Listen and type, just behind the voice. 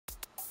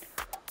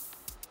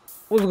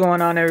What's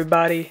going on,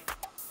 everybody?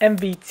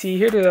 MVT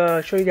here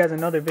to show you guys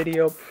another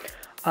video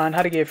on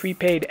how to get free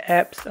paid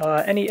apps.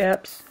 Any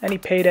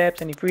paid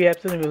apps, any free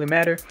apps, doesn't really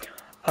matter.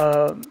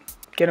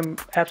 Get them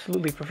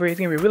absolutely for free. It's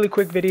gonna be a really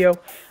quick video,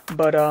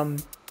 but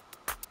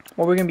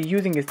what we're gonna be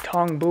using is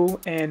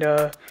Tongbu, and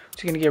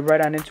just gonna get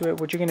right on into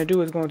it. What you're gonna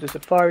do is go into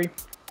Safari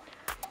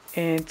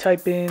and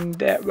type in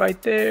that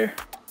right there.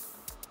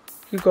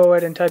 You go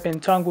ahead and type in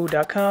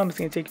tongbu.com. It's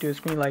gonna take you to a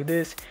screen like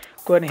this.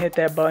 Go ahead and hit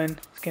that button.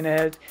 It's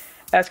gonna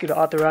ask you to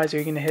authorize, so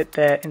you're going to hit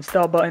that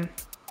install button,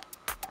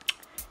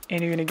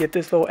 and you're going to get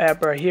this little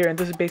app right here, and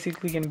this is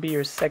basically going to be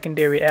your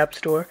secondary app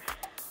store.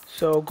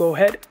 So go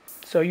ahead.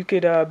 So you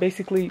could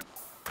basically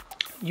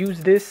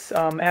use this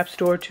app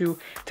store to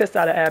test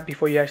out an app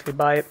before you actually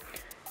buy it,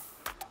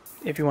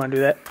 if you want to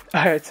do that.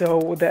 Alright,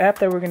 so the app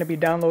that we're going to be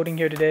downloading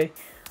here today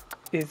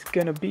is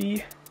going to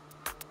be,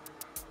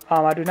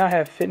 I do not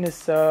have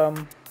Fitness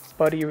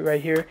Buddy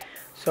right here,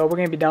 so we're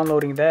going to be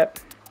downloading that.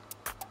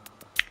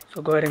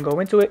 So go ahead and go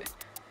into it.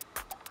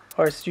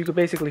 Or you could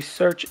basically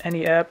search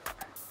any app.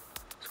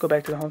 Let's go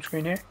back to the home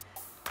screen here.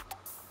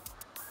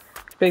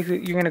 Basically,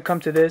 you're going to come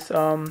to this.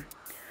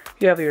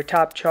 You have your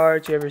top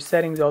charts, you have your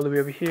settings all the way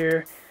over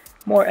here.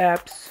 More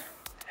apps,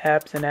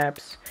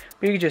 apps.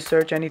 But you can just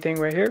search anything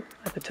right here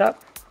at the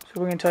top. So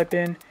we're going to type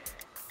in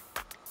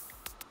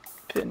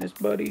Fitness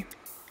Buddy.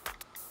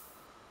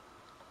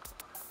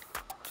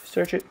 Just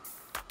search it.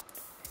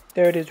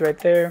 There it is right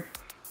there.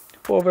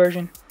 Full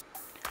version.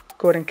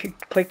 Go ahead and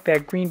click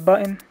that green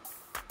button.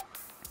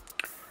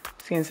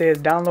 It's going to say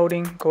it's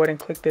downloading. Go ahead and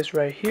click this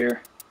right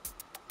here.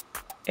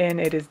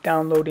 And it is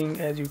downloading,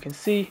 as you can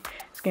see.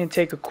 It's going to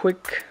take a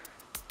quick,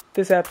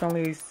 this app's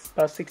only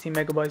about 16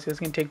 megabytes, so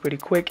it's going to take pretty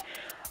quick.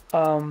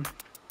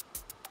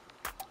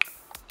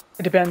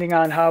 Depending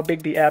on how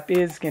big the app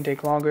is, it's going to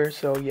take longer,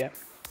 so yeah.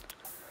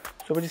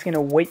 So we're just going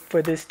to wait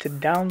for this to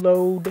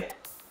download.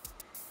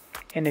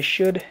 And it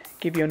should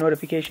give you a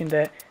notification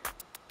that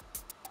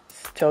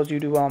tells you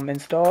to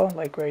install,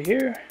 like right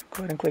here.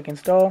 Go ahead and click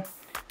install.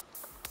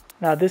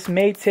 Now this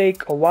may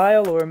take a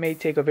while, or it may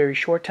take a very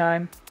short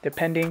time,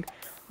 depending,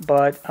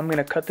 but I'm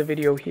gonna cut the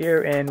video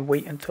here and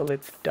wait until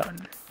it's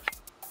done.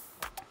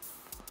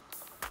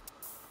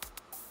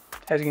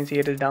 As you can see,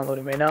 it is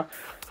downloading right now,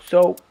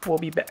 so we'll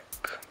be back.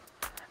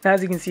 Now,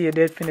 as you can see, it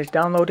did finish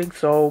downloading,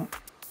 so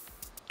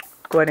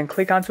go ahead and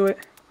click onto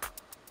it.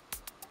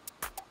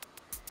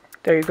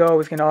 There you go.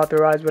 It's gonna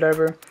authorize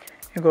whatever.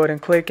 You go ahead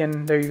and click,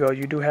 and there you go.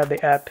 You do have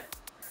the app,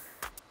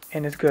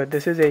 and it's good.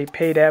 This is a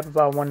paid app,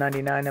 about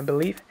 $1.99, I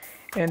believe.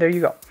 And there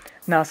you go.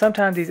 Now,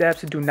 sometimes these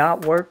apps do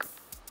not work.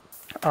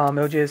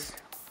 It'll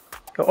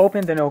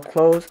open, then it'll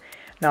close.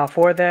 Now,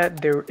 for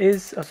that, there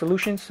is a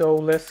solution. So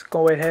let's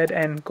go ahead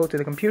and go to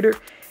the computer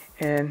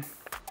and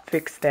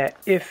fix that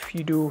if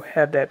you do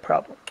have that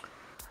problem.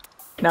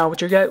 Now,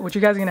 what you guys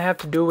are gonna have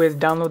to do is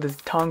download this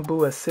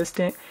Tongbu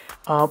Assistant.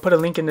 I'll put a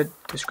link in the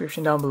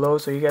description down below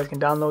so you guys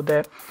can download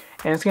that.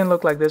 And it's gonna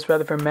look like this,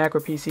 rather for Mac or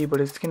PC, but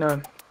it's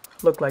gonna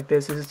look like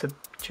this. This is the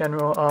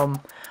general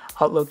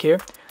outlook here.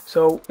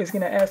 So it's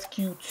gonna ask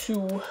you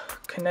to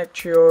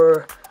connect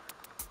your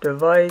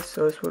device.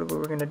 So that's what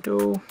we're gonna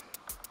do.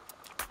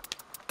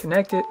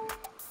 Connect it.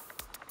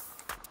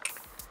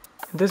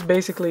 And this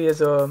basically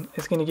is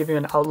it's gonna give you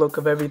an outlook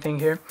of everything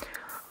here.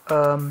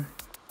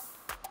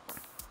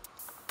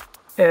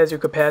 It has your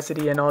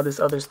capacity and all this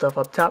other stuff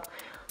up top.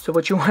 So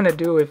what you want to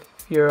do, if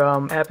your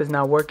app is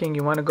not working,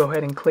 you want to go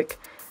ahead and click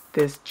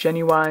this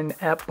genuine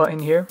app button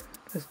here,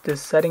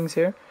 this settings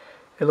here.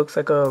 It looks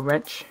like a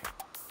wrench,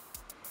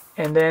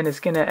 and then it's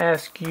gonna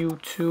ask you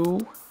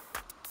to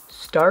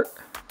start.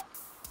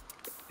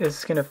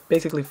 It's gonna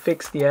basically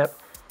fix the app.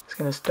 It's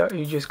gonna start.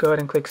 You just go ahead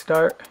and click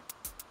start.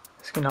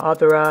 It's gonna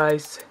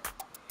authorize.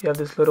 You have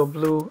this little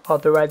blue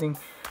authorizing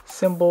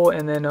symbol,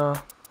 and then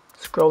a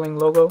scrolling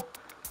logo.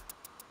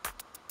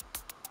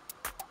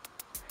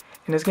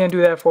 And it's going to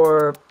do that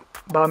for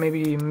about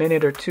maybe a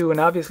minute or two, and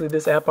obviously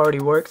this app already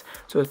works,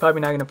 so it's probably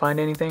not going to find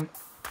anything.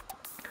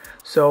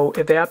 So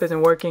if the app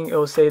isn't working, it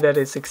will say that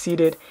it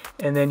succeeded,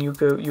 and then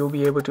you'll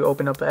be able to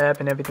open up the app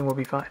and everything will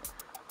be fine.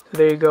 So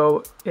there you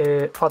go,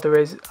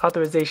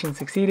 authorization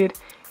succeeded,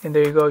 and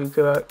there you go. You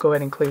go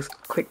ahead and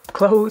click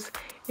close,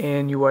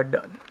 and you are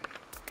done.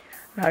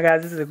 Now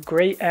guys, this is a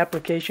great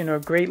application, or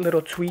a great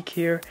little tweak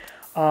here.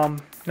 No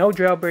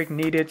jailbreak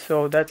needed,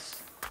 so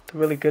that's the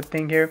really good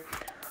thing here.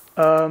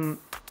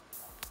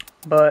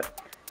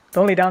 But the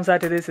only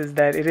downside to this is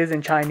that it is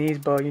in Chinese,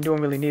 but you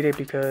don't really need it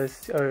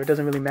because, or it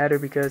doesn't really matter,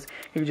 because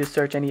you can just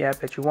search any app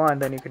that you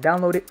want, then you can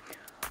download it.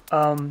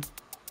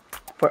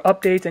 For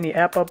updates, any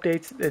app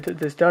updates,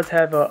 this does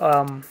have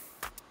a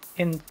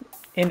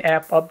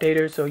in-app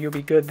updater, so you'll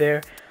be good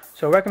there.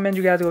 So I recommend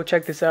you guys go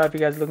check this out if you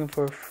guys are looking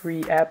for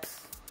free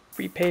apps,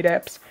 free paid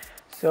apps.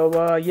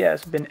 So yeah,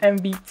 it's been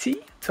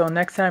MVT. Till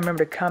next time,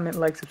 remember to comment,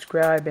 like,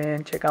 subscribe,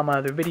 and check out my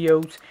other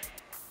videos.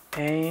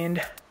 And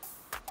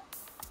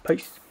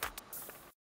peace.